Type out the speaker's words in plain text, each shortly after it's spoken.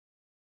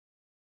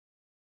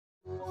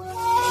So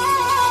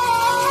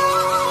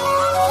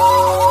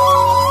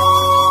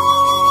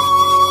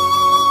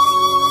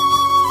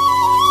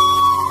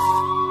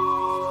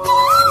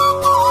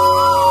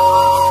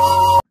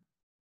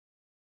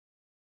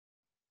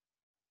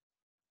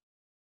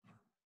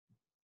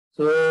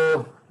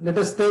let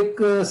us take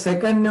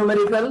second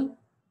numerical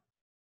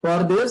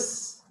for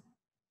this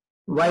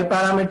y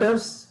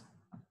parameters.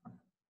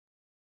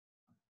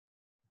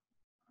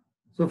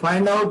 So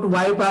find out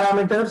y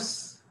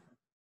parameters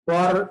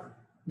for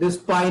this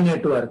pi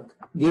network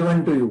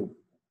given to you.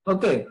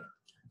 Okay.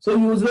 So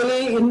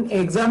usually in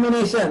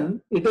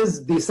examination, it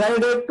is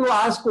decided to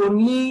ask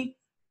only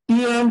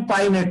T and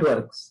pi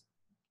networks,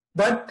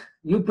 but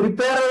you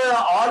prepare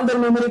all the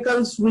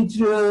numericals which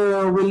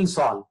will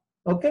solve.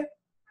 Okay.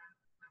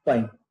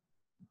 Fine.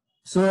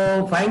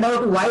 So find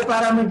out y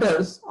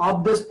parameters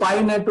of this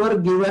pi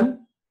network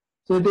given.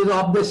 So it is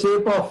of the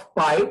shape of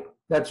pi.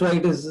 That's why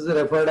it is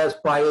referred as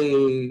pi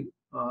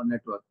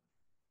network.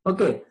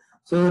 Okay.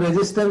 So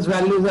resistance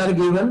values are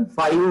given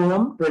 5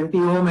 ohm, 20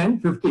 ohm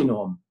and 15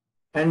 ohm.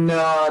 And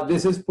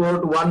this is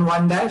port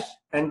 1 dash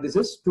and this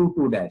is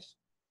 2 dash.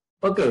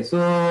 Okay.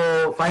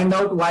 So find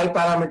out y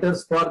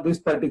parameters for this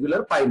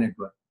particular pi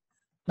network.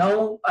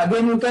 Now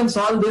again you can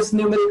solve this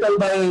numerical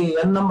by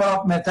n number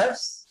of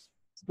methods.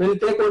 We'll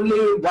take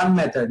only one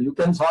method. You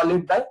can solve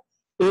it by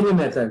any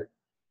method.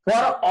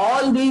 For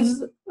all these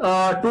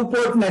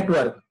two-port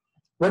network,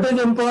 what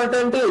is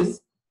important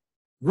is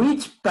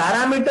which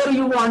parameter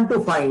you want to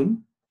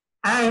find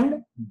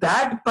and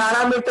that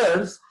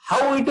parameters,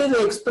 how it is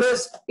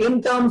expressed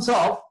in terms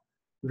of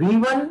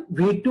V1,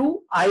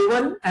 V2,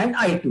 I1 and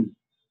I2.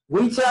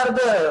 Which are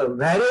the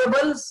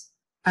variables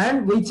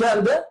and which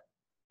are the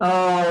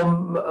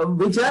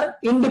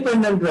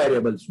independent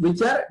variables,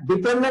 which are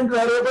dependent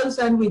variables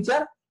and which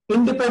are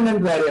independent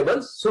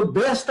variables. So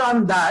based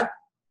on that,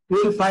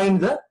 we will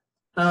find the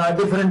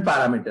different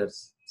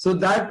parameters. So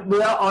that we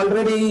have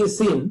already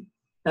seen,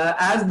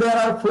 as there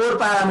are 4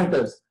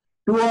 parameters,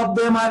 2 of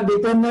them are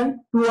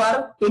dependent, 2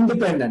 are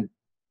independent.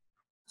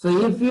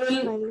 So if you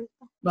will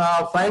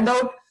find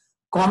out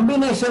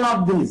combination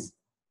of these,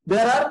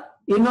 there are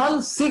in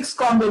all 6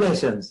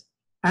 combinations,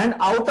 and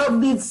out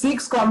of these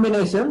 6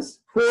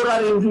 combinations, 4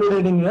 are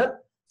included in your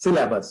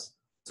syllabus.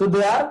 So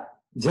they are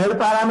Z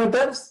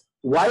parameters,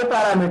 Y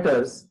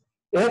parameters,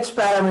 H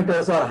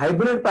parameters or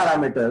hybrid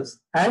parameters,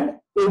 and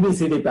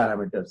ABCD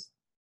parameters.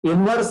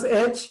 Inverse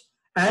H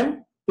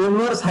and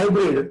inverse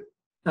hybrid,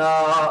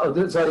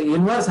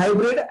 inverse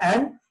hybrid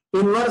and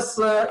inverse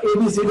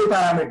ABCD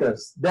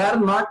parameters. They are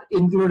not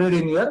included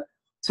in your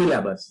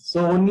syllabus.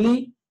 So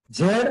only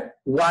Z,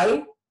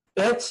 Y,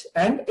 H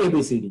and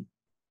ABCD.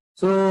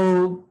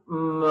 So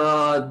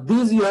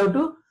these you have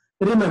to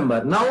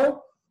remember.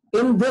 Now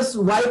in this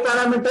Y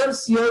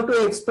parameters you have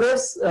to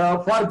express,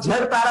 for Z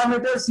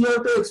parameters you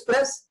have to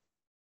express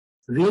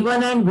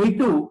V1 and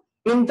V2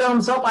 in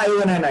terms of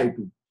I1 and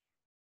I2.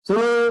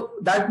 So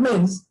that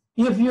means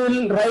if you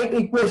will write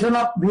equation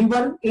of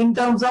V1 in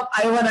terms of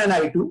I1 and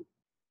I2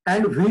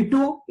 and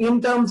V2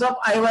 in terms of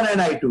I1 and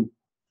I2,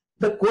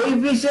 the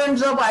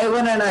coefficients of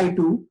I1 and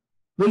I2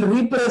 will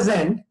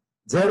represent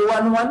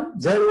Z11,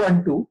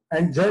 Z12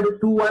 and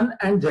Z21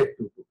 and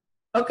Z22.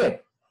 Okay.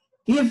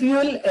 If you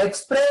will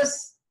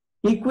express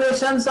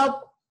equations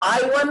of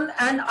I1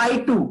 and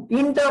I2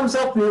 in terms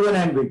of V1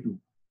 and V2,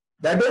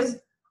 that is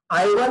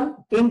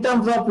I1 in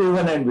terms of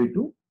V1 and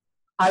V2,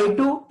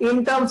 I2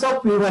 in terms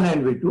of V1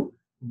 and V2,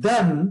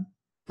 then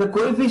the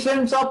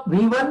coefficients of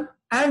V1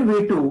 and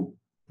V2,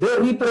 they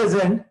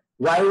represent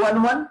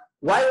Y11,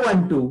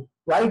 Y12,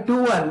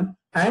 Y21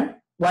 and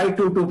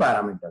Y22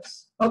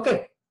 parameters.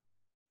 Okay.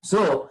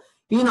 So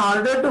in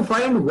order to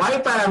find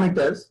Y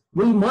parameters,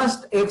 we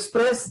must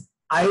express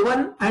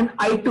I1 and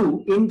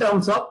I2 in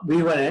terms of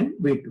V1 and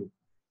V2.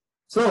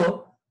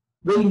 So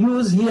we'll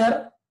use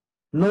here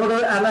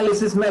nodal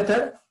analysis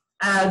method,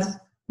 as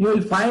you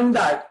will find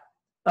that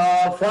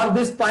for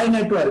this pi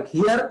network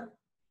here,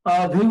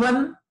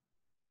 V1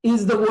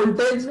 is the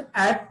voltage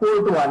at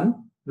port 1,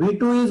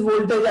 V2 is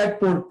voltage at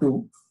port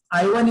 2,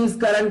 I1 is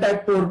current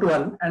at port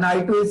 1 and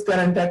I2 is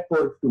current at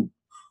port 2.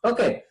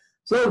 Okay.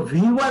 So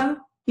V1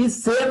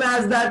 is same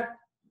as that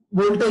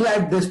voltage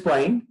at this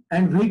point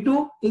and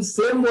V2 is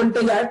same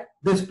voltage at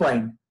this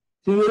point.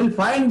 So you will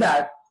find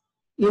that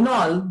in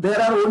all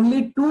there are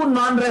only 2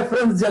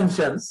 non-reference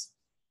junctions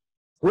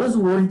whose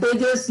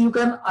voltages you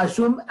can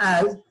assume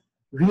as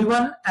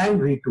V1 and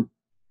V2,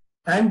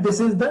 and this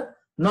is the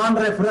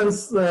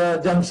non-reference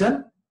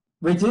junction,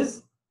 which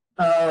is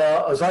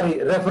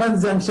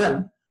reference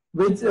junction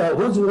which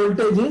whose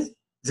voltage is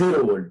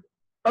 0 volt.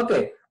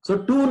 Okay, so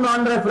 2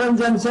 non-reference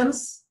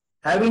junctions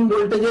having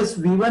voltages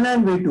V1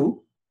 and V2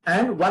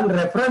 and 1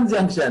 reference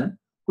junction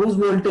whose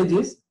voltage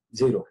is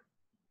 0.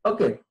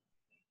 Okay,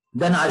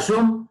 then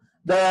assume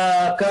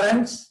the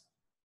currents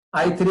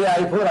I3,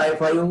 I4,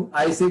 I5,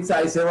 I6,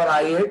 I7,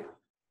 I8,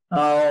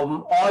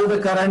 all the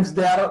currents,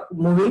 they are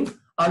moving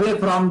away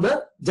from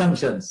the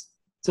junctions.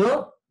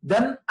 So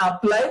then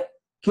apply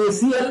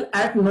KCL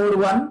at node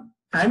 1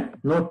 and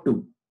node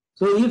 2.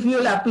 So if you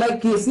will apply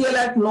KCL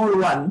at node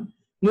 1,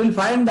 you will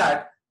find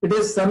that it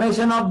is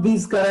summation of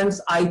these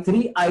currents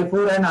I3,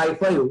 I4 and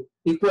I5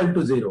 equal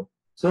to 0.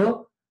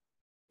 So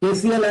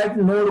KCL at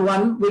node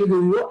 1 will give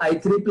you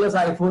I3 plus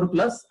I4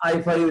 plus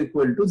I5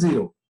 equal to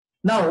 0.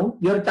 Now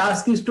your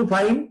task is to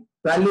find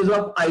values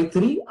of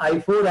I3,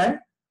 I4 and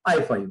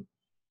I5.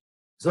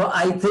 So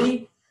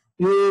I3,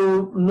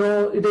 you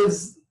know, it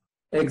is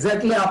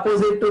exactly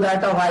opposite to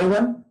that of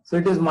I1. So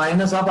it is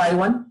minus of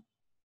I1.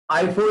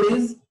 I4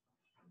 is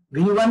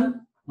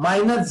V1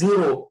 minus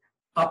 0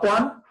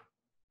 upon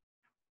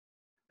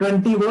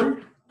 20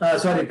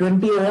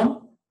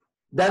 ohm.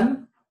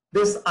 Then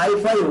this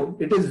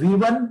I5, it is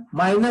V1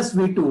 minus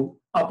V2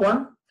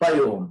 upon 5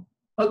 ohm.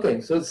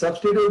 Okay, so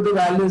substitute the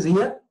values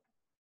here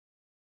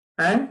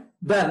and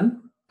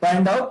then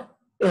find out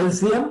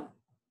LCM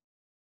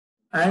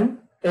and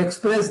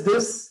express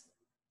this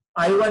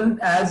I1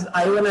 as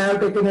I1 I have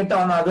taken it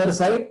on other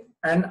side,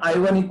 and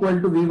I1 equal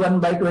to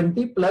V1 by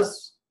 20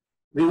 plus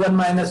V1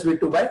 minus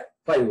V2 by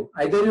 5.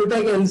 Either you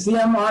take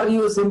LCM or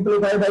you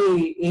simplify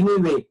by any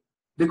way,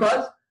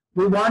 because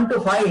we want to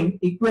find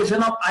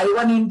equation of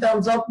I1 in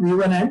terms of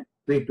V1 and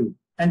V2.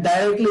 And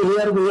directly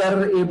here we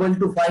are able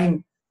to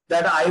find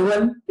that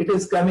I1, it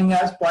is coming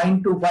as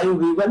 0.25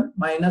 V1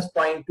 minus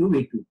 0.2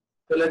 V2.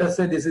 So let us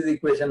say this is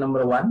equation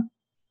number 1.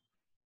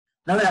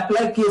 Now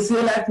apply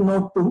KCL at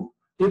node 2.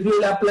 If you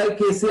will apply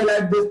KCL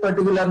at this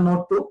particular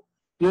node 2,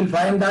 you will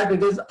find that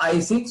it is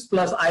I6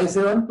 plus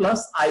I7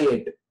 plus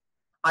I8.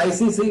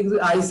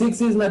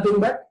 I6 is nothing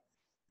but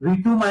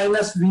V2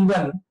 minus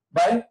V1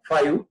 by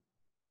 5.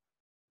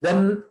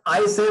 Then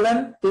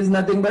I7 is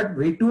nothing but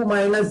V2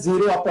 minus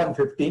 0 upon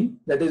 15,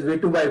 that is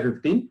V2 by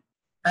 15.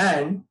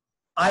 And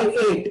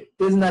I8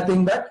 is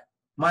nothing but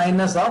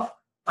minus of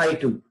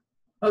I2.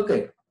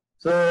 Okay,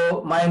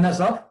 so minus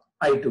of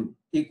I2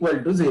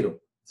 equal to 0.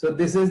 So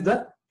this is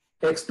the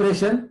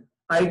expression.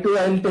 I2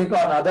 I will take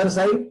on other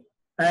side,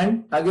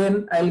 and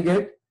again I will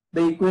get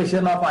the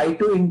equation of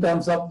I2 in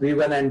terms of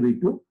V1 and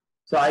V2.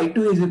 So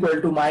I2 is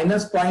equal to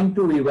minus 0.2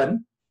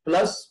 V1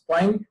 plus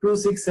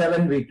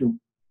 0.267 V2.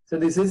 So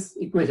this is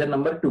equation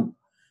number 2.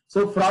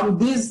 So from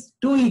these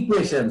two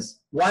equations,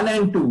 1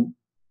 and 2,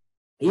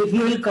 if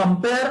you will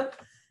compare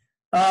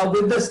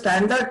with the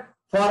standard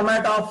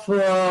format of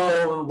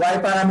Y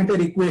parameter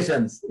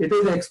equations, it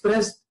is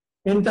expressed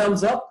in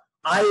terms of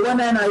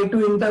I1 and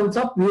I2 in terms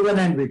of V1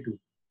 and V2.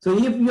 So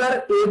if you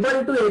are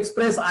able to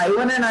express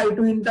I1 and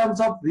I2 in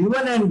terms of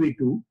V1 and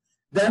V2,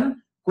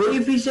 then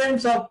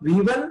coefficients of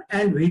V1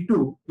 and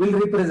V2 will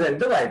represent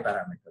the Y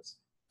parameters.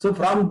 So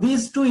from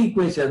these two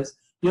equations,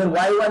 your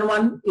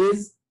Y11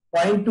 is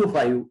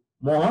 0.25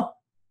 mho,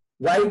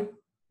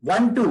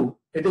 Y12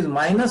 it is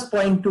minus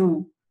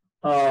 0.2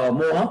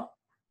 mho.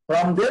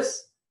 From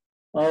this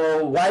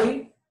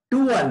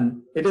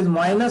Y21 it is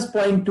minus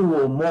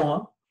 0.2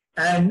 mho,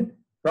 and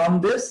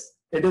from this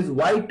it is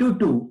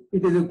Y22,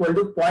 it is equal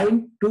to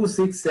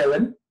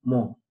 0.267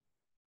 mho.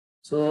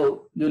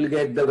 So you will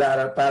get the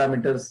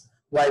parameters,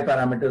 Y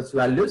parameters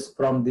values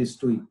from these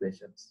two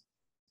equations.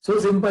 So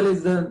simple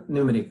is the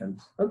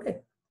numericals.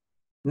 Okay.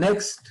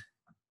 Next,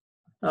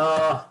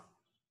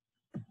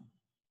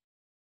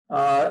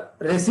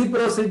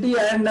 reciprocity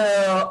and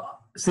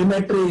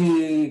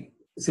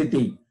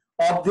symmetricity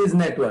of these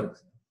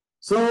networks.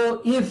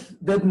 So if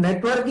the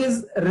network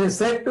is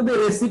said to be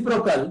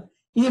reciprocal,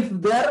 if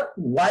their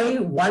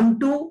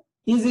Y12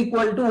 is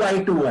equal to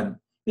Y21,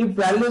 if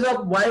values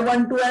of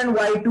Y12 and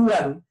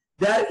Y21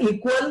 they are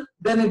equal,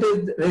 then it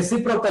is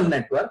reciprocal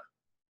network.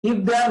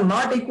 If they are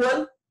not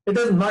equal, it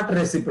is not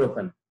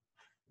reciprocal.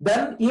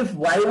 Then if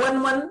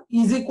Y11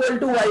 is equal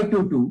to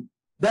Y22,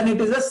 then it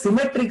is a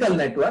symmetrical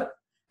network.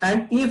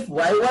 And if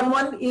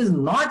Y11 is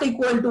not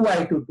equal to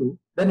Y22,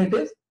 then it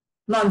is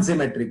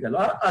non-symmetrical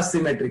or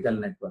asymmetrical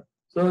network.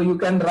 So you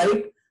can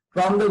write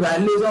from the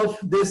values of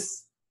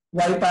this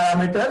Y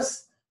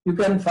parameters, you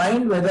can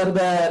find whether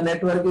the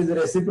network is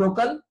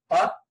reciprocal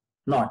or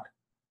not,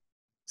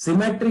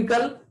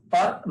 symmetrical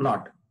or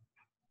not.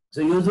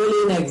 So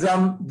usually in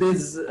exam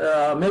this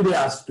may be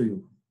asked to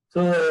you.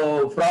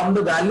 So from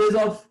the values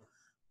of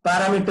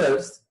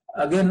parameters,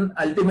 again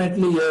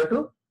ultimately you have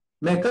to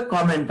make a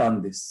comment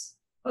on this.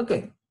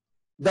 Okay.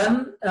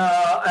 Then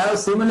I have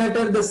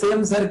simulated the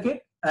same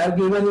circuit. I have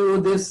given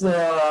you this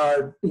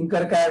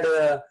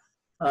Tinkercad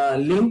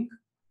link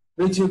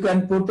which you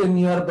can put in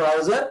your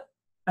browser,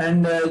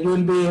 and you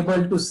will be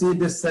able to see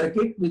this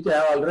circuit which I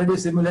have already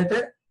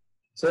simulated.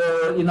 So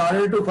in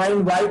order to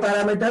find Y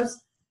parameters,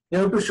 you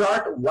have to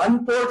short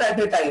one port at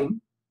a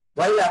time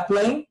while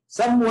applying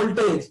some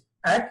voltage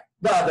at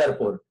the other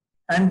port,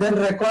 and then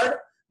record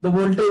the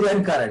voltage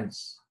and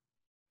currents.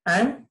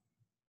 And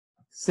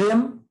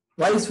same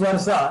vice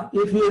versa,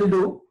 if you will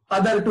do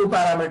other two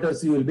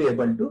parameters, you will be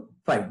able to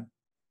find.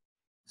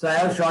 So I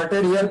have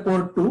shorted here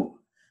port 2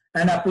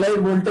 and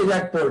applied voltage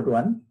at port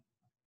 1,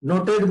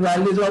 noted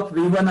values of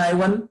V1,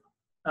 I1,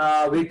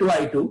 V2,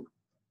 I2,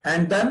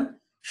 and then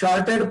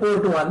shorted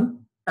port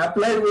 1,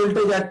 applied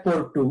voltage at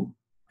port 2,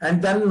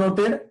 and then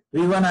noted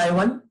V1,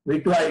 I1,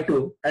 V2,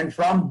 I2, and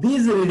from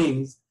these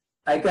readings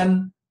I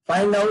can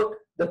find out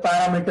the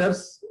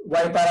parameters,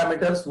 y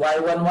parameters,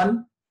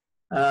 y11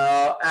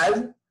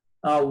 as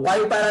y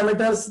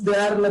parameters, they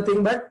are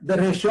nothing but the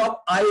ratio of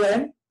I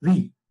and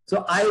v.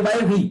 So I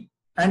by v,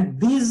 and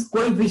these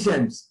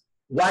coefficients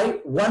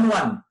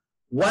y11,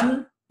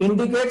 one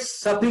indicates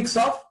suffix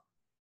of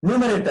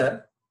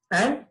numerator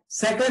and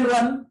second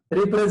one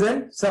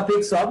represents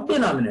suffix of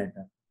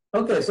denominator.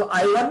 Okay, so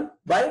I1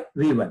 by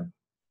V1.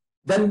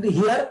 Then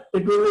here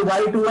it will be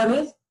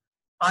Y21 is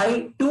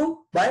I2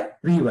 by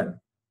V1.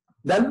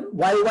 Then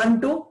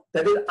Y12,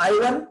 that is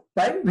I1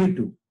 by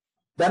V2.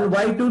 Then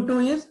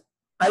Y22 is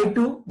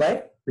I2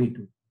 by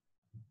V2.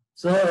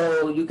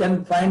 So you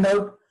can find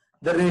out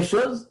the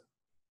ratios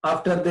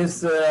after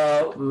this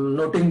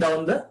noting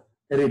down the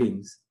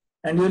readings.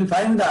 And you will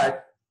find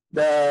that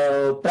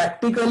the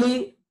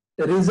practically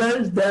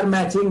results, they are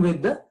matching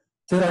with the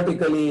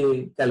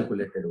theoretically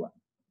calculated one.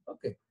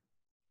 Okay.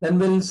 Then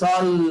we'll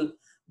solve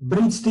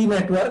bridge T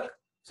network.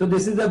 So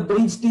this is a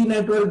bridge T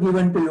network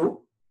given to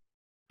you,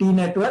 T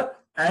network,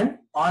 and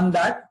on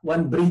that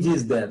one bridge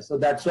is there. So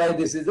that's why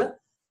this is a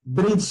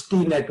bridge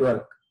T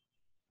network.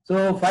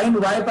 So find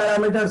Y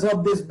parameters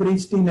of this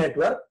bridge T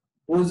network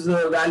whose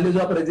values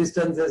of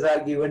resistances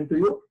are given to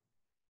you.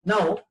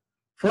 Now,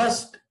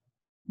 first,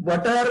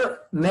 whatever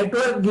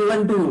network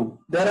given to you,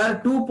 there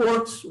are two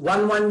ports,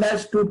 1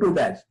 dash, 2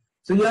 dash.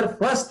 So your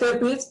first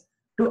step is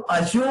to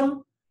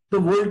assume the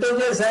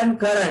voltages and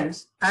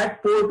currents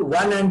at port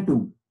 1 and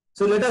 2.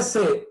 So let us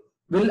say,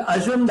 we'll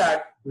assume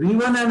that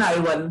V1 and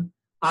I1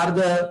 are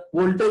the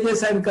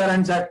voltages and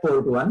currents at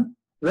port 1,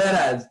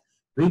 whereas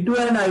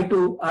V2 and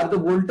I2 are the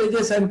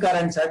voltages and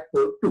currents at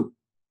port 2.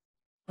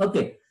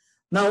 Okay.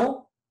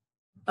 Now,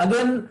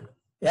 again,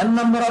 n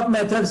number of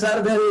methods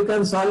are there. You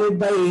can solve it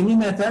by any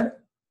method.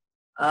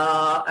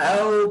 I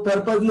have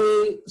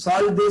purposely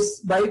solved this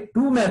by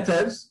two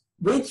methods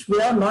which we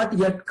have not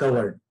yet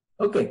covered.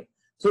 Okay.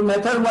 So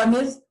method one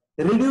is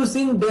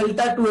reducing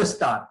delta to a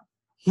star.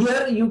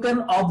 Here you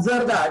can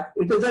observe that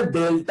it is a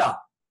delta.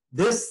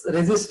 This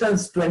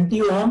resistance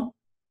 20 ohm,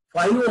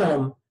 5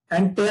 ohm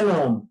and 10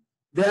 ohm,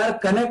 they are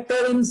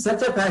connected in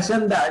such a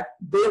fashion that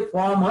they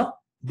form a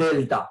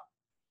delta.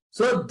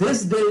 So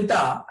this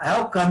delta, I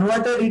have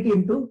converted it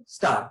into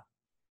star.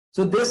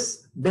 So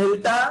this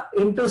delta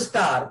into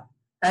star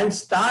and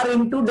star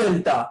into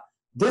delta,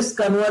 this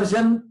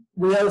conversion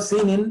we have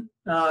seen in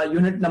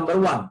unit number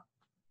 1.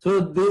 So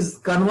these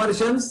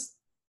conversions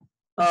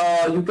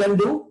you can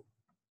do.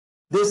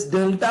 This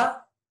delta,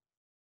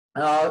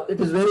 it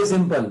is very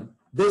simple.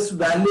 This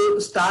value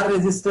star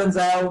resistance,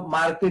 I have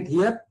marked it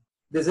here.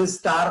 This is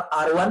star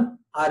R1,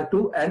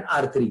 R2 and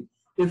R3.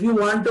 If you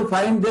want to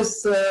find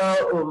this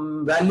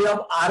value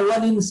of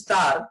R1 in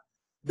star,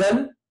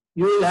 then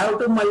you will have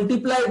to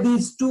multiply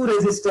these two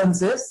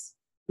resistances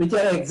which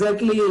are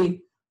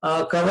exactly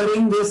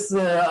covering this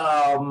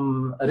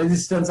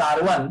resistance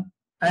R1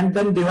 and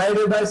then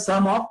divided by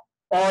sum of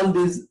all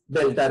these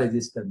delta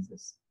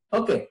resistances.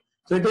 Okay.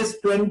 So it is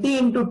 20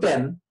 into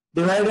 10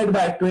 divided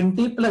by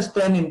 20 plus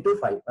 10 into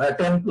 5,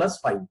 10 plus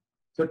 5.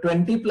 So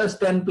 20 plus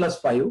 10 plus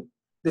 5.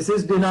 This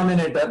is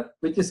denominator,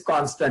 which is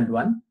constant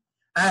one.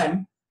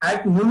 And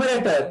at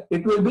numerator,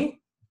 it will be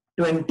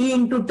 20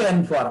 into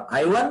 10 for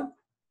I1,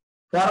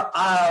 for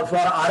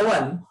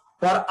R1,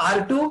 for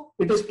R2,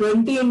 it is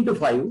 20 into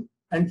 5,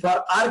 and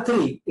for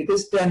R3, it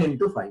is 10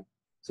 into 5.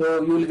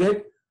 So you will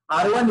get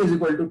R1 is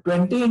equal to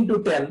 20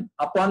 into 10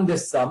 upon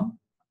this sum.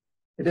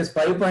 It is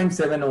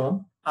 5.7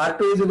 ohm.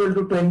 R2 is equal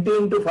to 20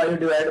 into 5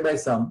 divided by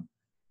sum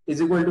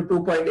is equal to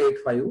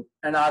 2.85,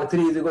 and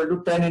R3 is equal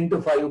to 10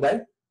 into 5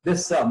 by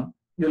this sum.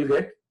 You will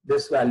get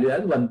this value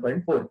as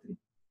 1.43.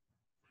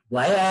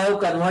 Why I have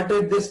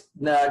converted this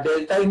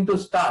delta into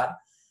star?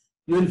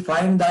 You will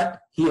find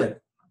that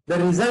here the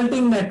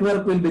resulting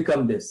network will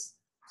become this.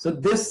 So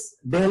this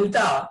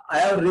delta, I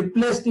have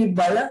replaced it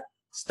by a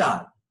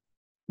star.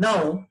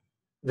 Now,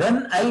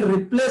 when I will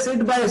replace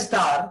it by a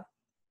star,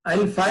 I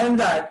will find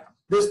that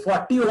this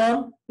 40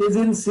 ohm is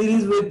in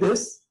series with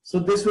this. So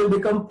this will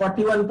become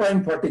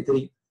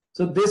 41.43.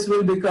 So this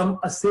will become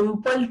a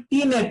simple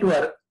T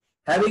network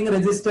having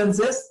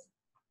resistances.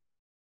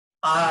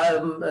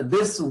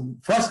 This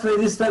first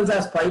resistance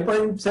as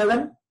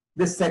 5.7,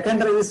 this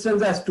second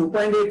resistance as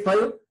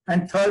 2.85,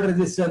 and third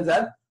resistance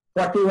as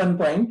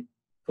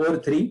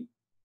 41.43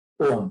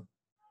 ohm.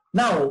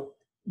 Now,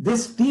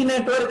 this T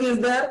network is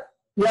there.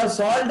 You have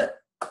solved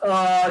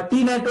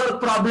T network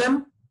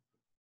problem.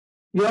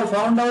 You have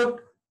found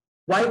out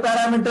Y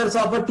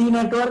parameters of a T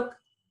network.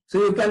 So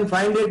you can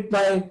find it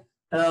by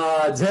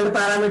Z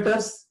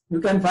parameters.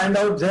 You can find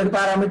out Z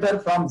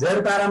parameter. From Z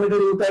parameter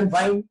you can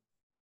find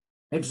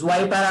its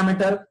Y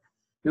parameter.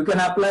 You can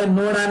apply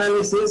node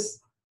analysis,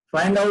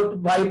 find out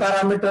Y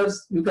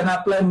parameters. You can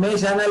apply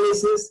mesh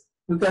analysis.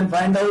 You can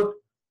find out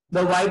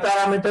the Y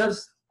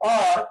parameters,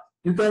 or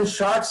you can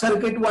short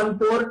circuit one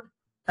port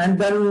and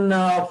then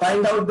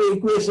find out the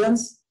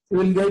equations. You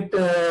will get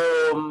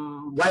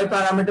Y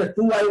parameter,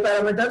 two Y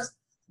parameters.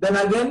 Then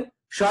again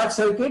short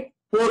circuit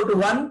port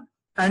 1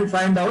 and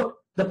find out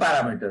the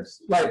parameters,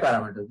 y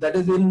parameters. That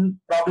is, in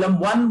problem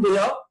 1 we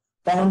have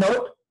found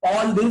out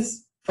all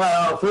these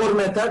 4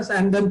 methods,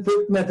 and then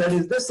 5th method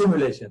is the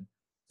simulation.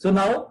 So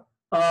now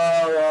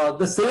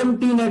the same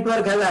T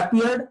network has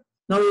appeared.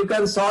 Now you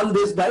can solve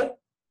this by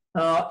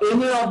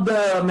any of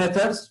the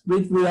methods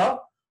which we have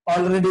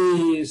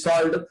already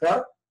solved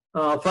for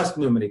first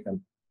numerical.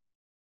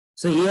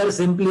 So here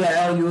simply I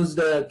have used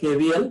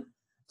KVL.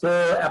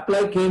 So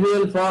apply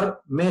KVL for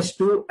mesh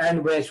 2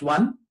 and mesh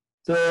 1.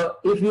 So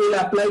if you will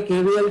apply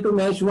KVL to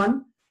mesh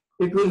 1,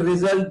 it will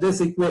result this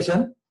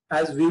equation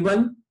as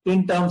V1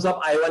 in terms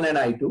of I1 and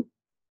I2,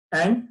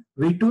 and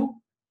V2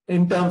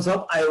 in terms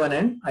of I1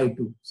 and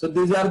I2. So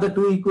these are the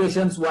two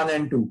equations 1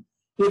 and 2.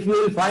 If you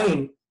will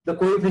find the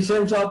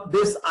coefficients of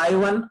this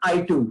I1,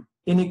 I2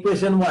 in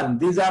equation 1,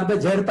 these are the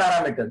Z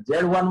parameters,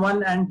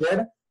 Z11 and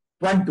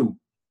Z12.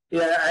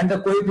 Yeah, and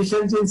the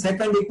coefficients in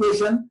second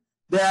equation,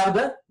 they are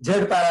the Z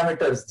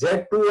parameters,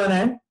 Z21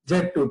 and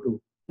Z22.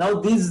 Now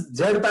these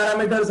Z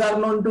parameters are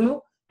known to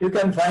you, you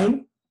can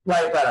find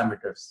Y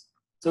parameters.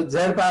 So Z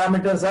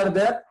parameters are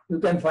there, you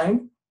can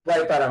find Y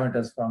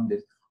parameters from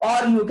this.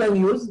 Or you can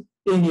use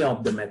any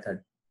of the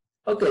method.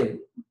 Okay,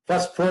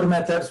 first 4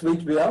 methods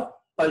which we have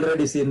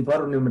already seen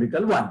for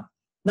numerical 1.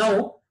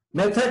 Now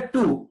method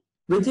 2,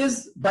 which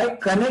is by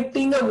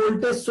connecting a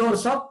voltage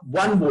source of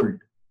 1 volt.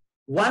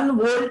 1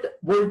 volt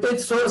voltage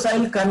source I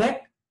will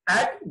connect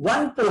at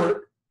one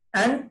port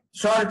and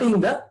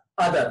shorting the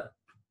other.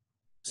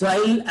 So I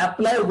will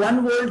apply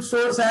 1 volt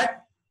source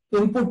at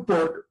input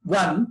port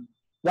 1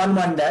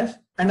 dash,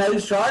 and I will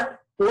short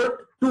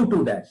port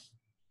 2 dash.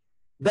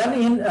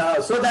 Then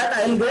so that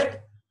I will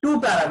get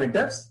 2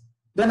 parameters.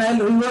 Then I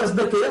will reverse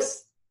the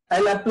case. I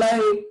will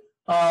apply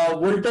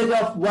voltage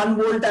of 1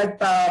 volt at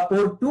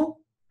port 2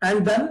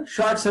 and then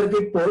short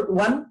circuit port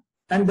 1,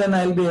 and then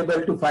I will be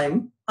able to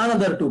find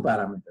another 2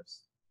 parameters.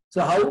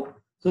 So how?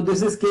 So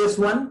this is case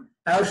 1.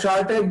 I have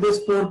shorted this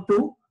port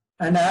 2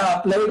 and I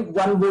have applied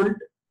 1 volt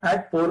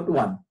at port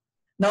 1.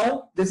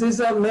 Now this is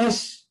a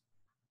mesh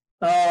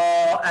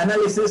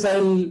analysis I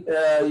will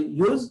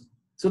use.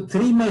 So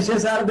 3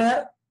 meshes are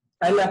there.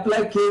 I will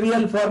apply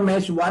KVL for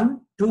mesh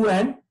 1, 2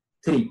 and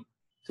 3.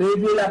 So if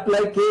you will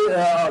apply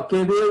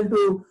KVL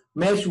to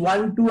mesh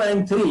 1, 2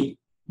 and 3,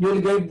 you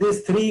will get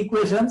these 3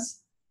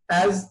 equations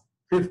as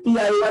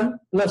 50I1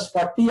 plus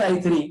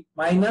 40I3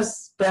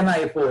 minus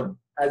 10I4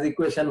 as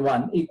equation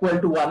 1 equal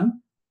to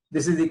 1.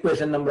 This is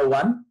equation number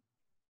 1.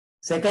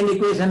 Second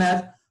equation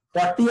as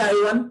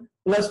 40I1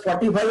 plus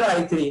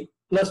 45I3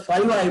 plus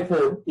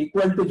 5I4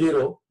 equal to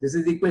 0. This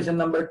is equation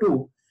number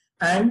 2.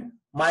 And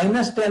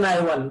minus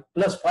 10I1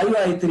 plus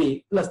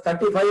 5I3 plus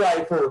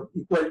 35I4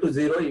 equal to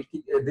 0.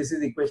 This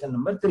is equation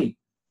number 3.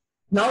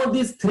 Now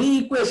these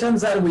 3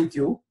 equations are with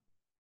you.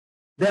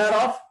 They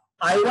are of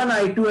I1,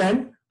 I2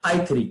 and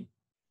I3.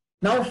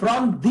 Now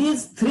from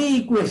these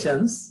 3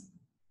 equations,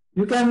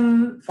 you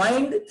can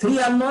find 3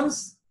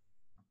 unknowns.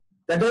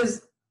 That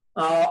is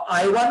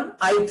I1,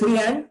 I3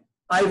 and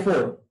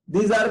I4.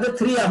 These are the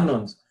 3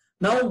 unknowns.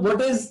 Now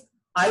what is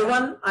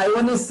I1?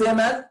 I1 is same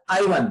as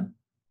I1.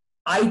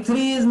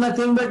 I3 is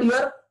nothing but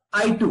your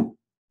I2.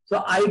 So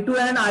I2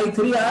 and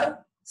I3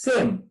 are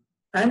same,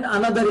 and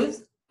another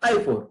is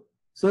I4.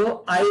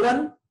 So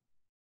I1,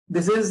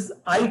 this is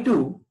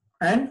I2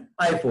 and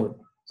I4.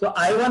 So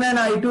I1 and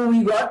I2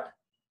 we got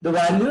the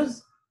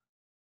values.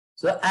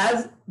 So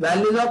as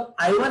values of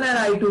I1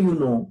 and I2 you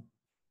know,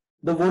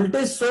 the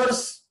voltage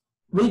source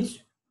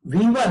which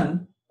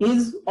V1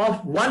 is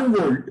of 1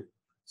 volt.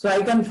 So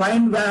I can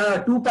find 2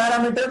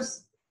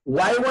 parameters.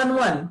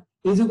 Y11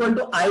 is equal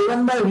to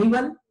I1 by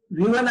V1.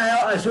 V1 I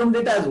have assumed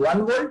it as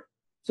 1 volt.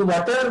 So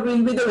whatever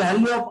will be the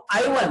value of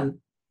I1,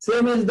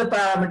 same is the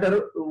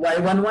parameter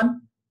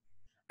Y11.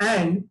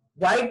 And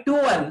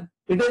Y21,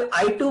 it is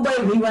I2 by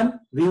V1.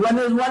 V1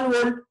 is 1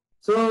 volt.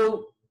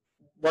 So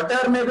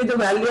whatever may be the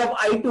value of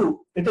I2,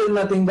 it is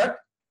nothing but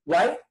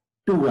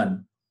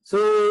Y21.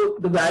 So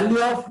the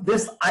value of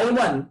this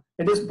I1,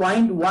 it is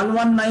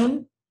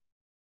 0.119.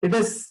 It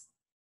is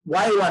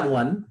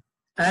Y11,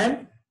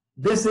 and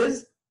this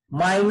is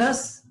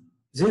minus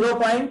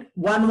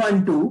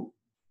 0.112,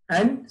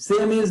 and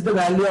same is the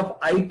value of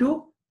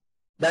I2,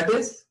 that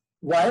is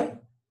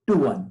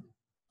Y21.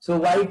 So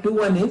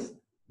Y21 is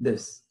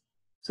this.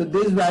 So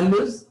these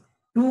values,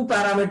 2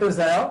 parameters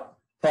I have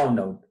found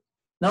out.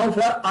 Now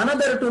for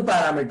another 2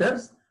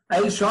 parameters,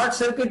 I will short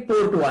circuit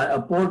port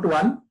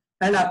 1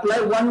 and apply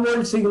 1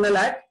 volt signal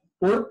at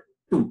port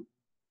 2.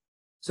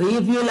 So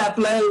if you will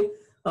apply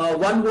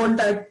 1 volt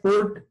at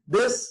port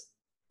this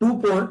 2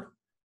 port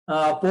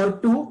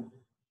 2,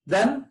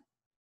 then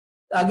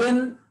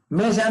again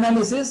mesh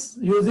analysis,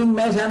 using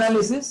mesh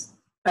analysis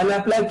I will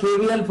apply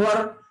KVL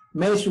for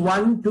mesh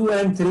 1, 2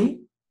 and 3,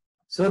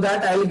 so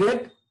that I will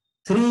get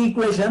 3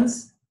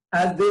 equations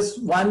as this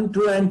 1,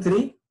 2 and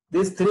 3.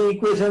 These 3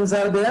 equations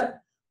are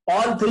there.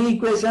 All 3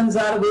 equations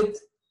are with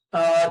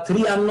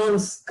 3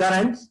 unknowns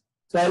currents.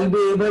 So I will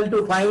be able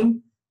to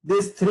find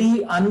these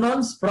 3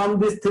 unknowns from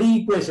these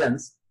 3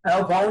 equations. I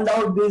have found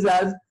out these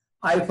as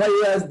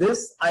I5 as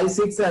this,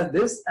 I6 as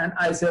this, and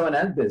I7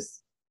 as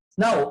this.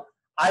 Now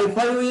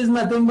I5 is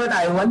nothing but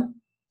I1.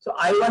 So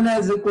I1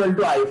 is equal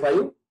to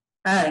I5,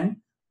 and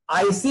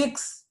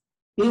I6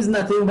 is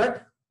nothing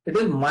but it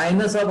is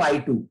minus of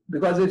I2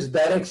 because its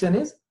direction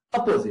is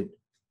opposite.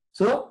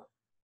 So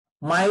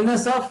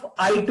minus of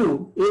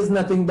I2 is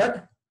nothing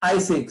but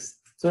I6.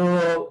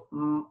 So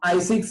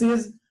I6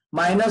 is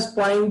minus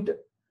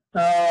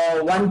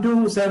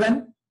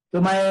 0.127.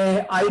 So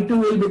my I2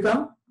 will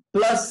become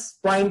plus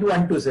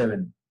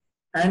 0.127.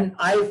 And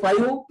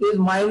I5 is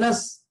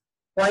minus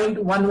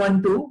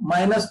 0.112.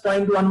 Minus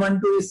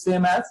 0.112 is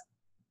same as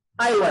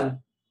I1.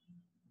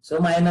 So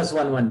minus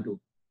 112.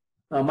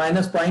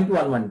 Minus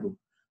 0.112.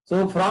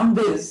 So from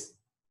this,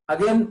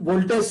 again,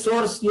 voltage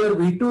source here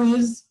V2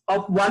 is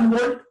of 1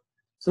 volt.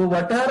 So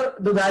whatever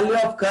the value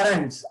of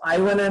currents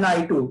I1 and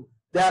I2,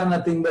 they are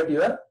nothing but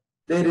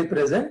they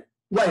represent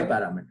Y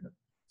parameter.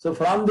 So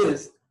from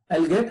this,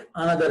 I'll get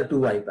another 2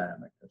 Y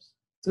parameters.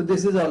 So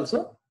this is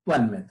also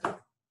one method.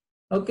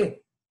 Okay.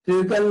 So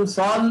you can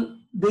solve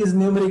these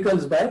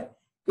numericals by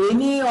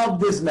any of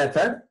this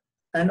method,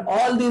 and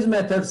all these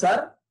methods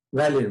are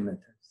valid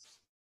methods.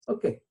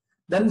 Okay.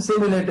 Then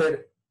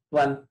simulated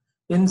one.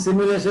 In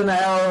simulation, I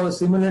have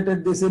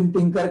simulated this in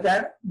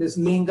Tinkercad. This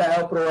link I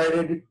have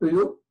provided it to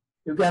you.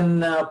 You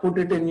can put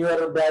it in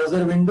your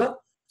browser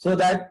window so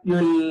that you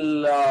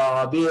will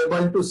be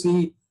able to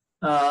see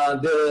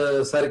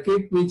the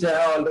circuit which I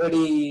have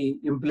already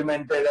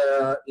implemented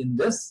in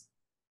this.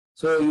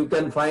 So you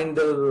can find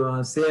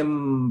the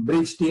same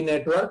bridge T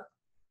network,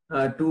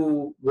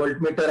 2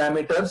 voltmeter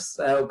ammeters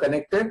I have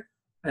connected,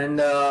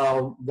 and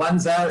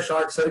once I have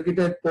short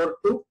circuited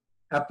port 2,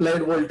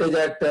 applied voltage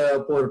at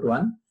port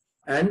 1,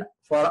 and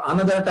for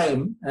another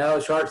time I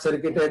have short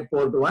circuited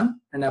port 1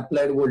 and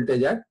applied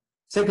voltage at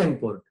second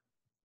port,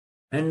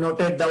 and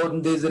noted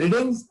down these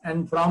readings,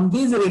 and from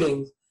these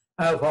readings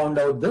I have found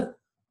out the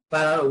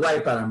Y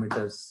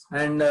parameters,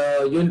 and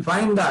you will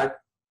find that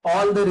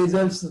all the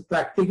results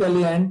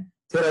practically and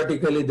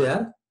theoretically they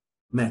are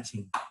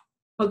matching.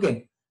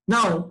 Okay.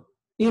 Now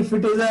if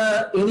it is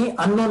any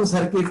unknown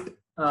circuit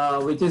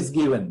which is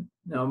given,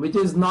 which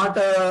is not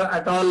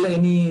at all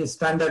any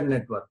standard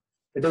network,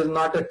 it is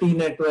not a T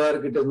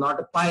network, it is not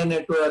a pi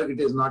network, it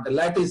is not a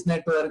lattice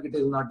network, it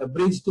is not a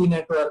bridge T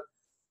network,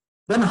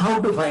 then how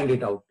to find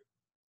it out?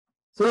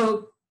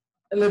 So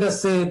let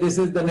us say this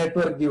is the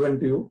network given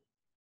to you.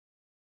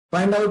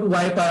 Find out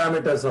Y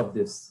parameters of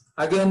this.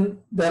 Again,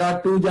 there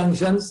are 2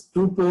 junctions,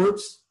 2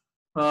 ports,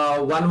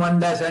 1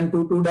 dash and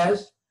 2 dash.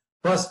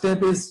 First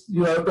step is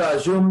you have to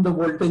assume the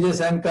voltages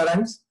and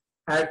currents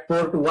at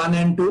port 1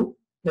 and 2.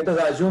 Let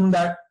us assume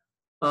that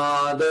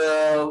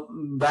the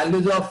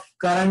values of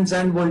currents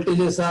and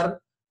voltages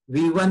are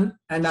V1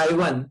 and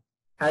I1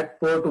 at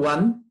port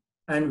 1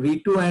 and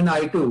V2 and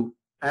I2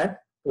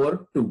 at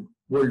port 2,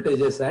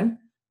 voltages and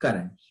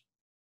currents.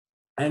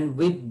 And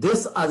with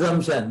this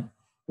assumption,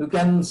 you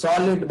can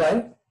solve it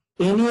by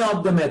any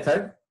of the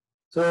method.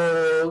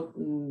 So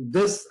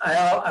this I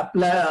have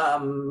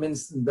applied,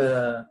 means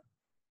the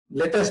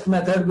latest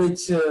method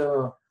which,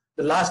 the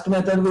last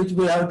method which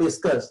we have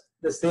discussed,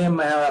 the same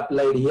I have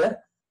applied here.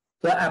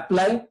 So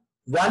apply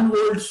 1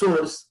 volt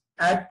source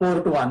at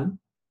port 1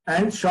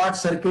 and short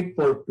circuit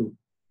port 2,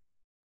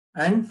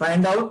 and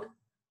find out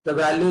the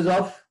values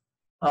of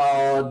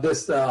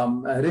this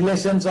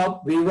relations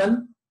of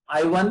V1,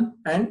 I1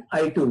 and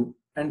I2,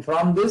 and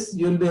from this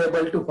you will be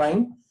able to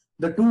find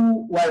the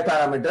 2 Y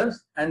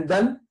parameters, and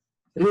then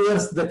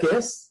reverse the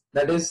case,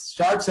 that is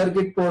short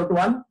circuit port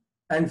 1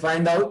 and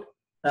find out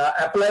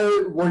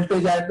apply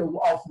voltage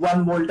of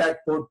 1 volt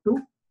at port 2,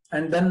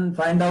 and then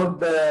find out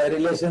the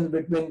relations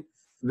between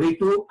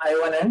V2,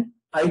 I1 and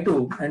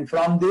I2, and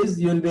from this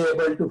you will be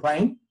able to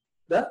find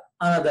the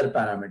another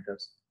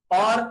parameters.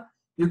 Or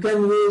you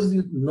can use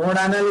node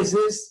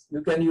analysis,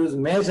 you can use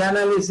mesh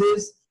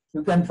analysis,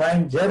 you can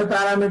find Z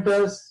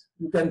parameters,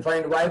 you can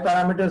find Y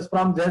parameters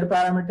from Z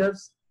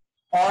parameters,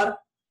 or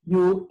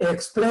you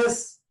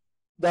express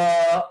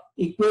the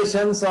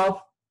equations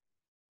of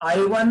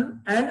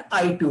I1 and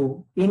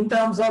I2 in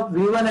terms of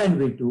V1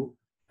 and V2,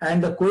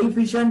 and the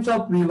coefficients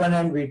of V1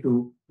 and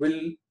V2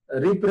 will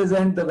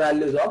represent the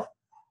values of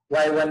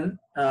Y1,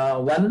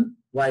 1,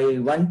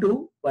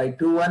 Y12,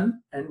 Y21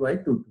 and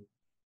Y22.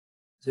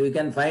 So you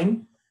can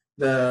find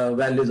the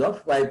values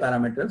of Y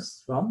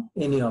parameters from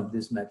any of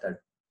this method.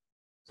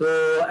 So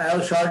I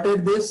have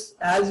shorted this.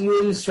 As you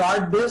will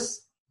short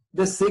this,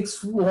 the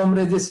 6 ohm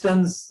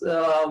resistance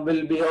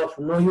will be of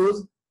no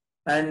use,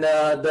 and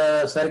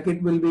the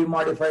circuit will be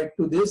modified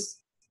to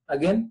this.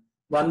 Again,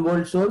 1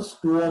 volt source,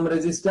 2 ohm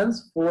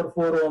resistance, 4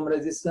 ohm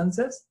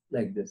resistances,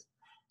 like this.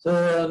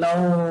 So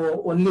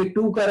now only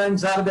 2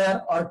 currents are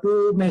there, or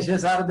 2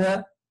 meshes are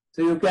there.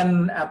 So you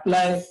can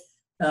apply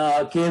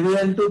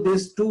KVL to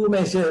these 2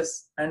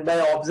 meshes, and by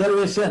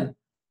observation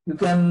you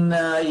can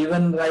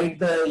even write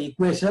the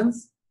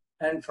equations,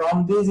 and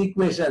from these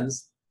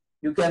equations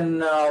you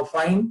can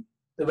find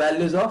the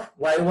values of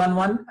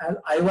Y11 as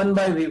I1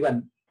 by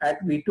V1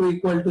 at V2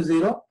 equal to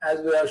 0, as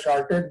we have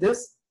shorted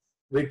this,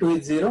 V2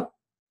 is 0,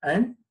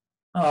 and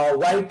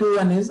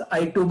Y21 is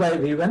I2 by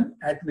V1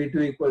 at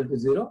V2 equal to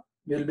 0.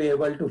 You will be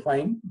able to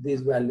find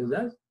these values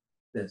as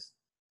this.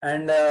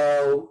 And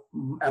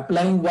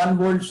applying 1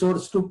 volt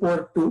source to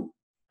port 2,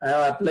 I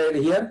have applied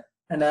here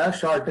and I have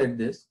shorted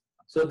this.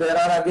 So there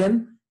are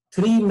again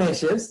 3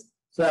 meshes.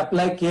 So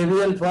apply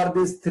KVL for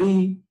these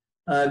 3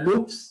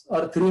 loops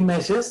or 3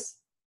 meshes,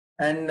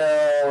 and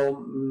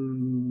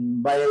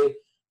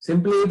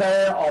simply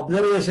by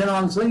observation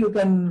also you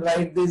can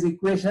write these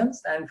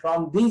equations, and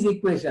from these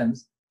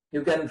equations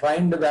you can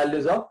find the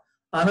values of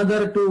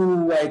another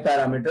 2 Y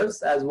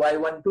parameters as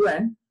Y12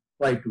 and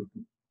Y22,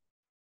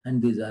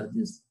 and these are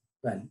these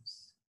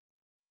values.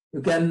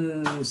 You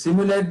can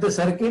simulate the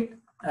circuit.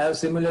 I have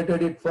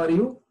simulated it for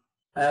you.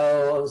 I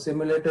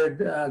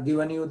have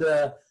given you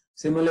the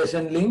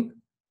simulation link.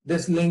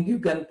 This link you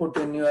can put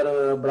in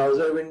your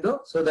browser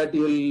window so that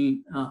you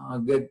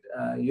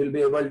will you'll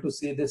be able to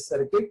see this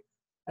circuit,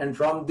 and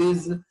from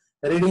these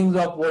readings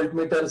of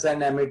voltmeters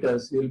and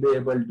ammeters you will be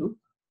able to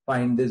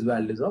find these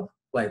values of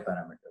Y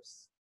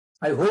parameters.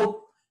 I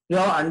hope you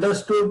have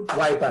understood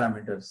Y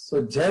parameters.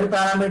 So Z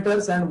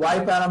parameters and Y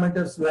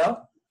parameters we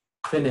have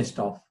finished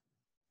off.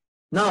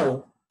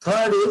 Now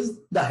third is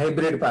the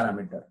hybrid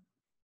parameter.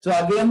 So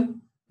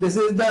again, this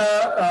is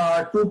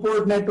the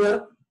 2-port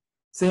network,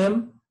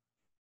 same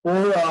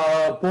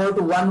port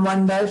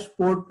 11 dash,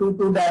 port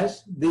 22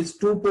 dash. These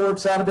 2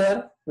 ports are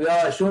there. We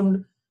have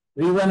assumed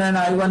V1 and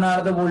I1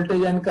 are the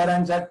voltage and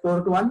currents at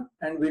port 1,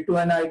 and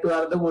V2 and I2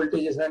 are the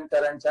voltages and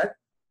currents at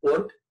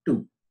port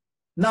 2.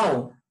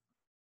 Now,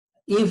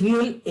 if you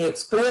will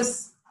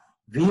express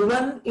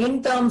V1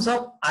 in terms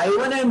of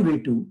I1 and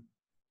V2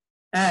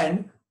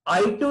 and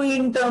I2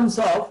 in terms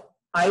of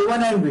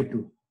I1 and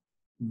V2,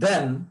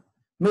 then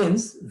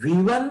means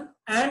V1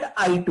 and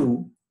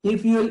I2,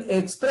 if you will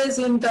express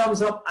in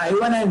terms of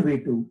I1 and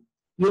V2, you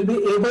will be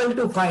able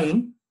to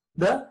find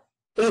the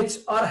H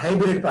or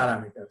hybrid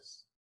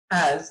parameters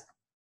as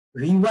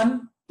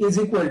V1 is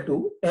equal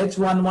to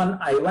H11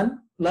 I1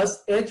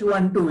 plus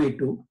H12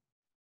 V2,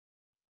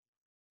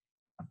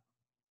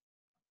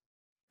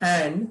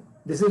 and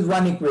this is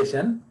one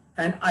equation,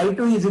 and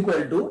I2 is equal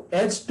to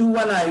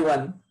H21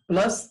 I1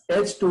 plus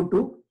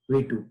H22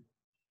 V2.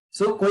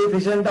 So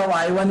coefficient of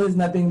I1 is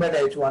nothing but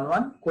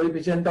H11,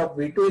 coefficient of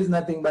V2 is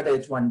nothing but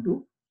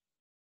H12,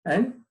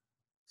 and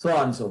so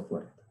on and so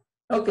forth.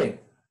 Okay,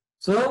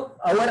 so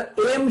our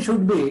aim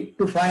should be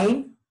to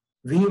find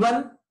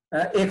V1,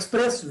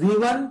 express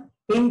V1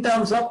 in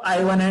terms of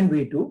I1 and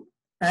V2,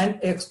 and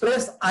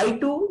express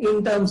I2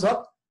 in terms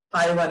of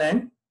I1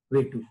 and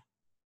V2.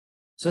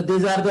 So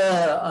these are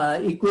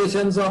the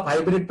equations of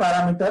hybrid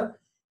parameter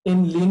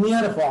in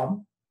linear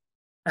form,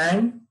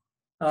 and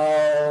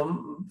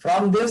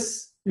from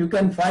this you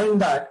can find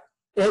that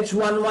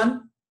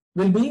H11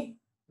 will be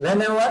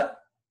whenever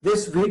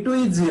this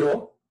V2 is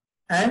 0,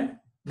 and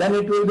then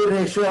it will be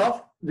ratio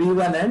of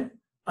V1 and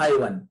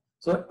I1.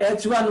 So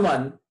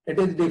H11, it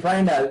is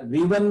defined as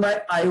V1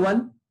 by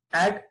I1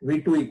 at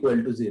V2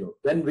 equal to 0.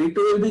 When V2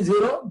 will be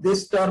 0,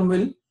 this term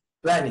will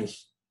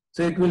vanish.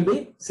 So it will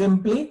be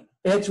simply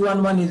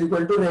H11 is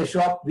equal to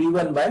ratio of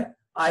V1 by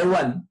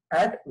I1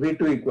 at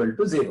V2 equal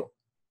to 0.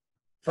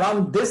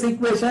 From this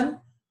equation,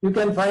 you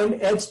can find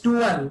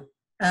H21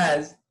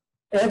 as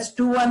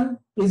H21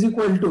 is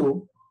equal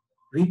to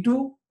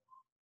V2 .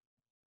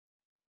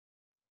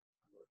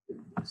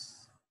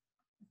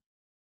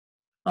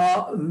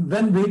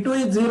 When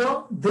V2 is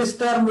 0, this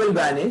term will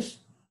vanish.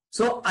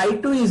 So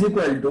I2 is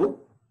equal to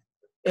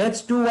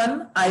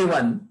H21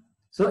 I1.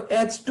 So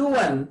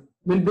H21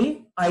 will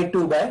be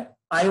I2 by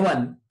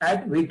I1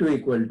 at V2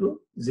 equal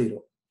to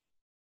 0.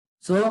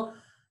 So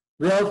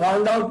we have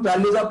found out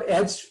values of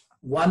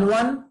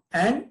H11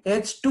 and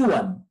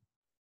H21.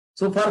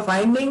 So for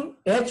finding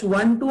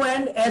H12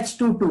 and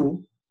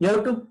H22, you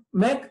have to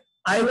make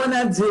I1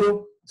 at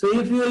 0. So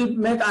if you will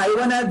make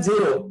I1 at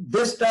 0,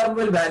 this term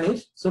will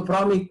vanish. So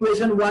from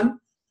equation 1,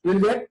 you will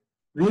get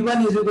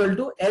V1 is equal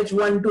to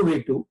H12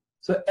 V2.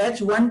 So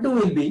H12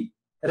 will be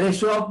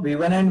ratio of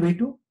V1 and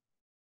V2.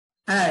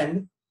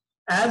 And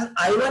as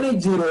I1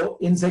 is 0,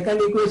 in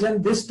second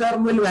equation, this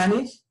term will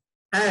vanish.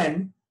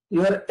 And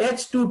your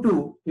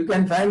H22, you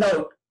can find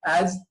out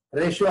as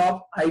ratio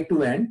of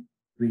I2 and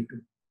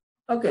V2.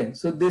 Okay,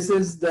 so this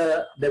is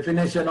the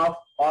definition of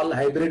all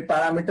hybrid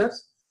parameters.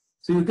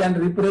 So you can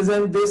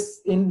represent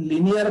this in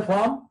linear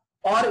form,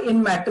 or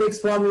in matrix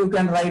form you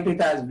can write it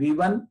as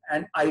V1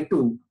 and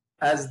I2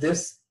 as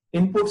this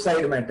input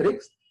side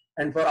matrix,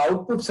 and for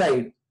output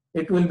side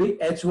it will be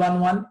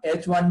H11,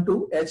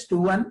 H12,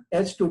 H21,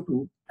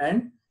 H22,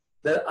 and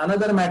the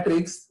another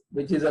matrix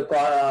which is a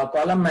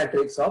column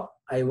matrix of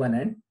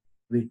I1 and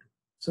V2.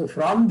 So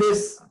from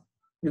this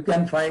you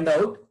can find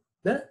out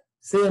the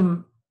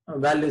same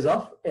values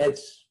of H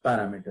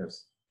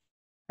parameters.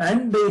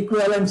 And the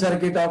equivalent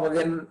circuit of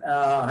again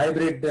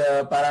hybrid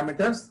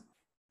parameters.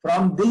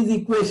 From these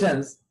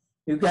equations,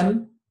 you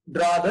can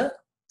draw the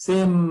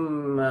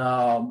same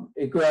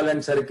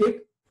equivalent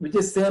circuit, which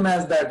is same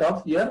as that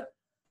of your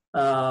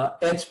Z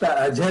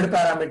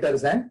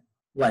parameters and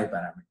Y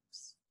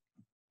parameters.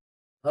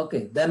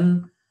 Okay,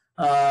 then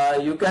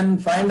you can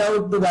find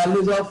out the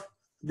values of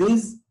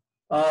these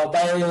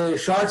by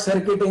short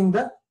circuiting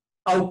the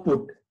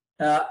output.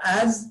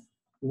 As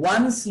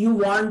once you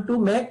want to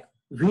make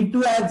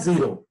V2 as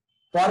 0,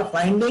 for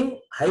finding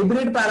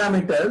hybrid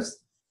parameters,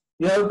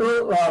 you have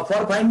to,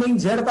 for finding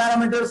Z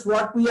parameters,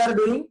 what we are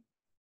doing?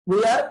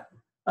 We are,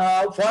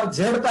 for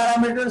Z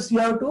parameters, you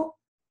have to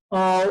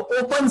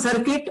open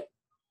circuit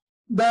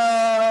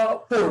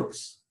the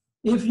ports.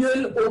 If you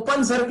will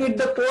open circuit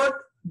the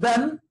port,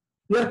 then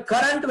your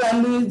current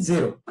value is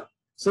 0.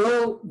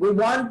 So we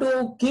want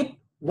to keep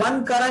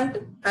one current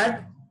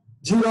at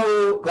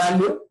 0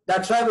 value.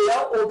 That's why we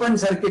have open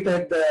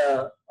circuited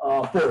the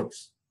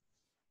ports.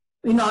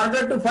 In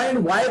order to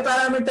find Y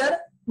parameter,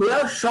 we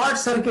have short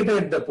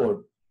circuited the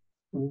port.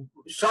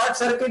 Short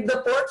circuit the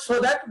port so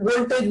that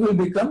voltage will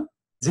become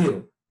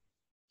 0.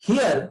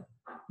 Here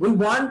we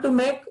want to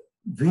make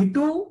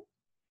V2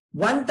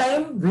 one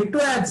time V2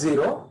 at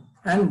 0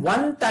 and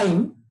one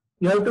time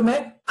you have to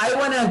make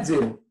I1 at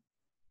 0.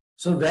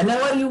 So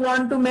whenever you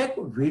want to make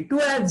V2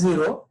 at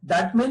 0,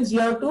 that means you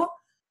have to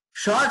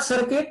short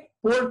circuit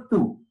port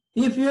 2.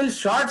 If you will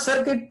short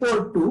circuit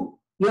port 2,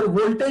 your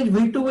voltage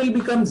V2 will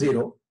become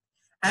 0.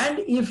 And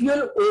if you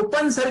will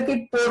open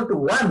circuit port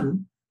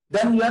 1,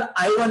 then your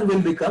I1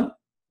 will become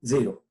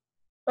 0.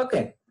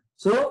 Okay.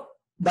 So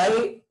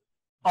by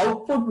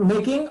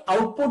making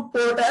output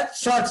port as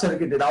short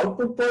circuited.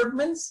 Output port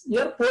means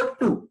your port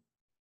 2.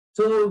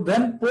 So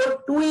when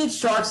port 2 is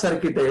short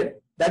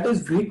circuited, that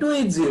is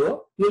V2 is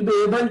 0, you will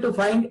be able to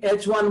find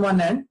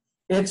H11 and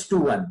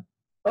H21.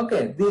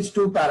 Okay, these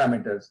two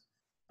parameters.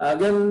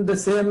 Again, the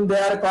same, they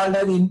are called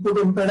as input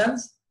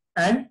impedance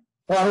and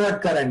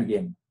forward current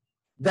gain.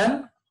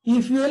 Then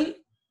if you will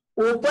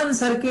open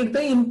circuit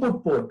the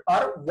input port,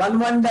 or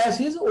 1 dash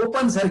is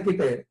open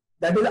circuited,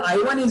 that is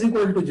I1 is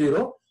equal to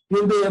 0,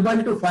 you will be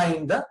able to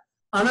find the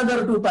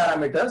another two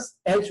parameters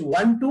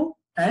H12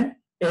 and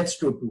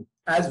H22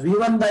 as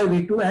V1 by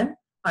V2 and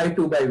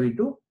I2 by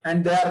V2,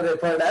 and they are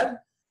referred as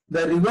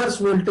the reverse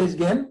voltage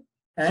gain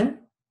and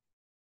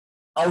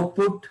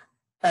output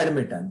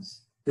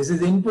admittance. This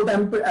is input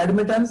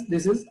admittance,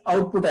 this is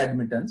output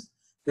admittance,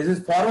 this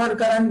is forward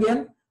current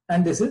gain,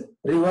 and this is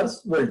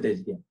reverse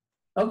voltage gain.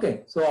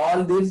 Okay, so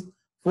all these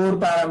 4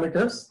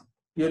 parameters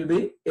you will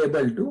be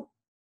able to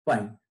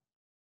find.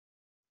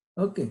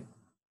 Okay,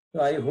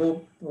 so I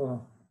hope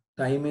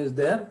time is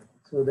there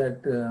so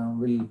that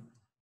we'll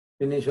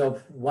finish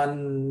off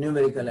one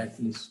numerical at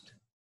least.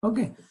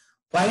 Okay,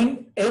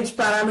 find H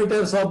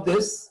parameters of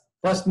this.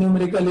 First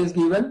numerical is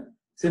given.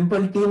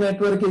 Simple T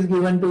network is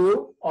given to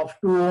you of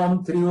 2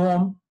 ohm, 3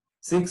 ohm,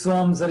 6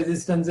 ohms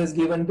resistance is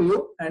given to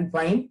you, and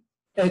find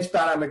H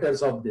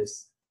parameters of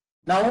this.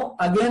 Now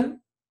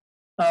again,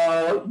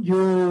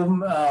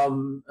 you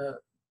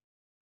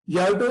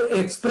have to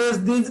express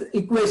these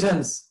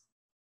equations.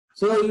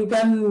 So you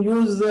can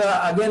use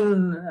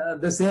again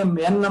the same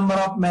n number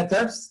of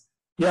methods.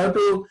 You have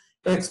to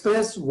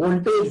express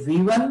voltage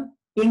V1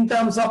 in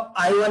terms of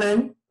I1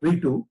 and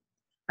V2,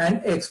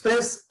 and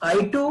express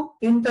I2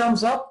 in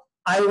terms of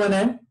I1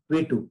 and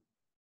V2.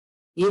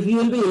 If you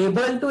will be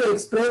able to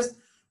express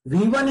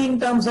V1 in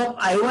terms of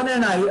I1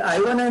 and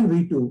I1 and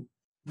V2,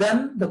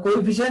 then the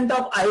coefficient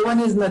of I1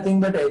 is nothing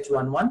but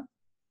H11,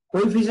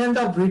 coefficient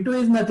of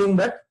V2 is nothing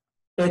but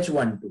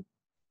H12.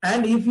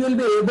 And if you will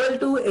be able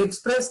to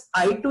express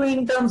I2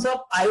 in terms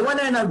of I1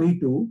 and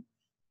V2,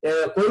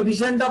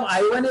 coefficient of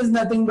I1 is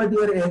nothing but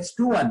your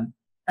H21,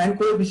 and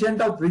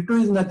coefficient of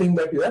V2 is nothing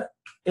but your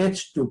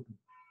H22.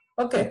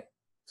 Okay,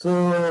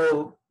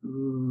 so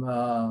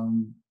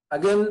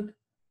again,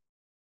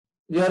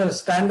 your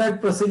standard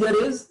procedure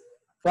is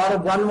for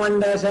 1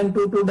 dash and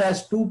 2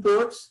 dash 2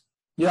 ports,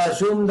 you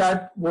assume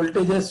that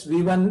voltages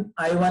V1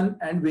 I1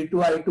 and V2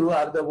 I2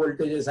 are the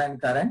voltages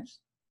and currents,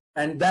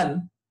 and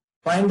then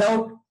find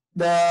out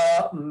the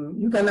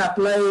you can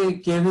apply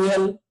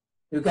KVL,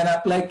 you can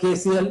apply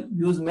KCL,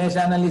 use mesh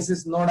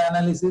analysis, node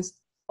analysis,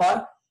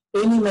 or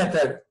any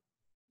method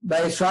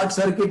by short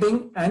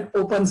circuiting and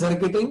open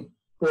circuiting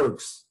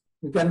ports.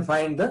 You can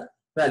find the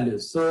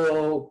values.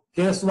 So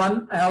case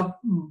 1, I have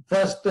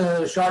first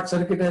short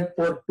circuited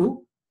port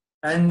 2,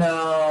 and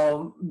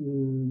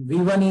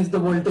V1 is the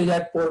voltage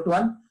at port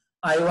 1,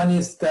 I1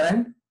 is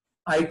current,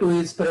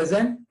 I2 is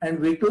present, and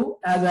V2,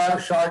 as I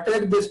have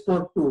shorted this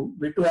port 2,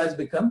 V2 has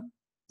become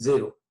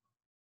 0.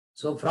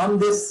 So from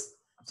this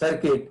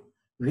circuit,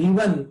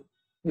 I1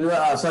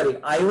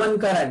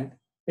 current,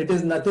 it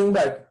is nothing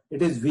but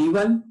it is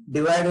V1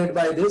 divided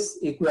by this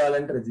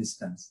equivalent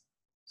resistance.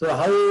 So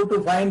how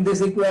to find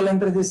this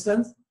equivalent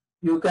resistance?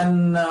 You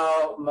can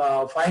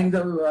find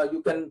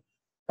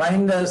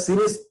the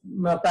series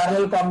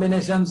parallel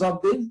combinations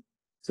of these.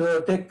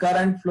 So take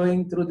current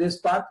flowing through this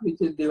path,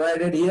 which is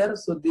divided here.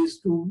 So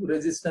these two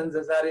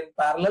resistances are in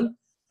parallel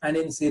and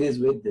in series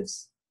with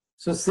this.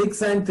 So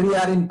 6 and 3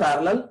 are in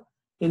parallel,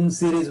 in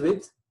series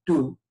with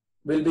 2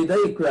 will be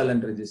the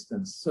equivalent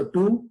resistance. So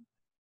 2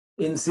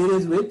 in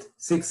series with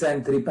 6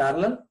 and 3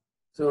 parallel.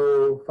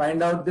 So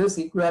find out this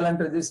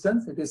equivalent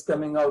resistance. It is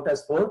coming out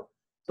as 4.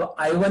 So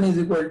I1 is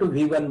equal to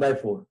V1 by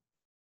 4.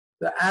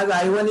 So as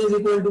I1 is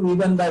equal to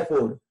V1 by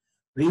 4,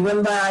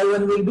 V1 by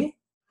I1 will be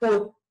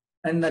 4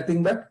 and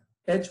nothing but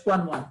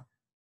H11.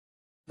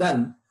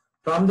 Then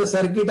from the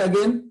circuit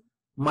again,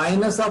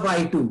 minus of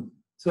I2.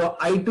 So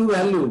I2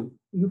 value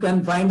you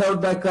can find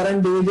out by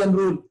current division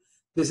rule.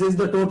 This is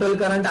the total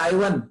current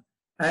I1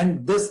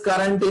 and this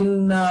current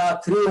in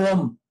 3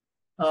 ohm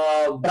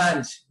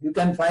branch. You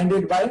can find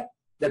it by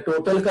the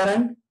total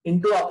current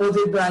into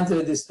opposite branch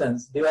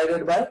resistance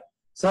divided by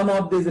sum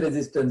of these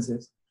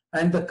resistances.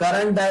 And the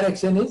current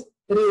direction is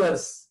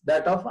reverse,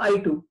 that of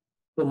I2.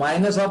 So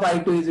minus of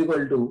I2 is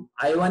equal to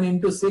I1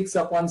 into 6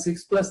 upon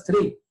 6 plus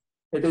 3.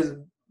 It is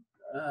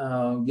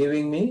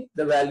giving me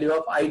the value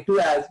of I2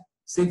 as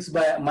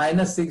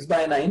minus 6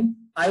 by 9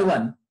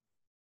 I1.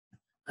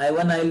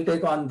 I1 I will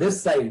take on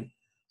this side.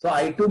 So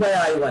I2 by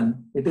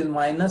I1, it is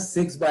minus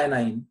 6 by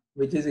 9,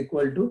 which is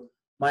equal to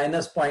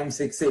minus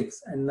 0.66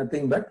 and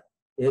nothing but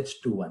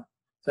H21.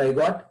 So I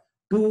got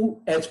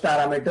two H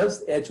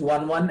parameters,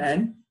 H11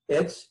 and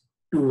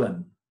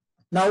H21.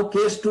 Now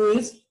case 2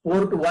 is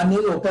port 1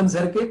 is open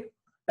circuit.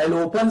 I'll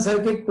open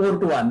circuit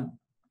port 1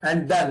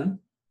 and then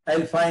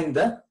I'll find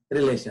the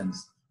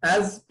relations.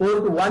 As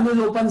port 1 is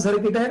open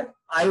circuited,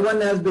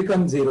 I1 has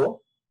become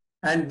 0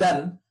 and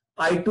then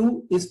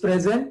I2 is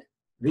present,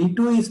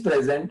 V2 is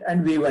present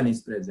and V1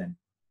 is present.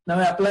 Now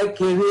I apply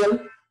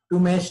KVL to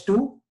mesh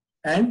 2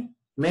 and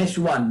mesh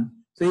 1.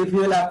 So if you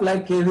will apply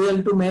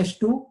KVL to mesh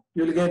 2,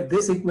 you will get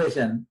this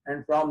equation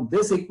and from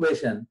this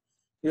equation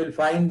you will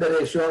find the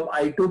ratio of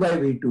I2 by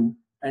V2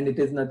 and it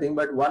is nothing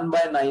but 1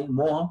 by 9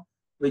 mho,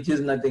 which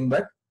is nothing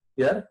but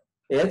here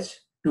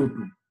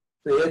H22.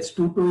 So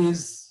H22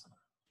 is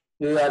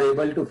you are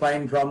able to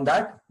find from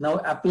that. Now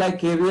apply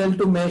KVL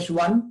to mesh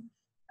 1,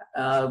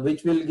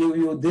 which will give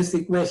you this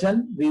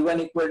equation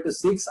V1 equal to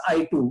 6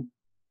 I2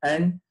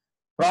 and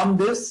from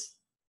this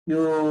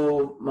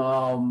you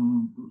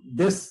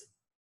this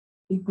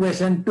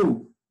equation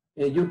 2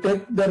 you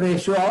take the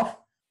ratio of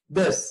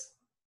this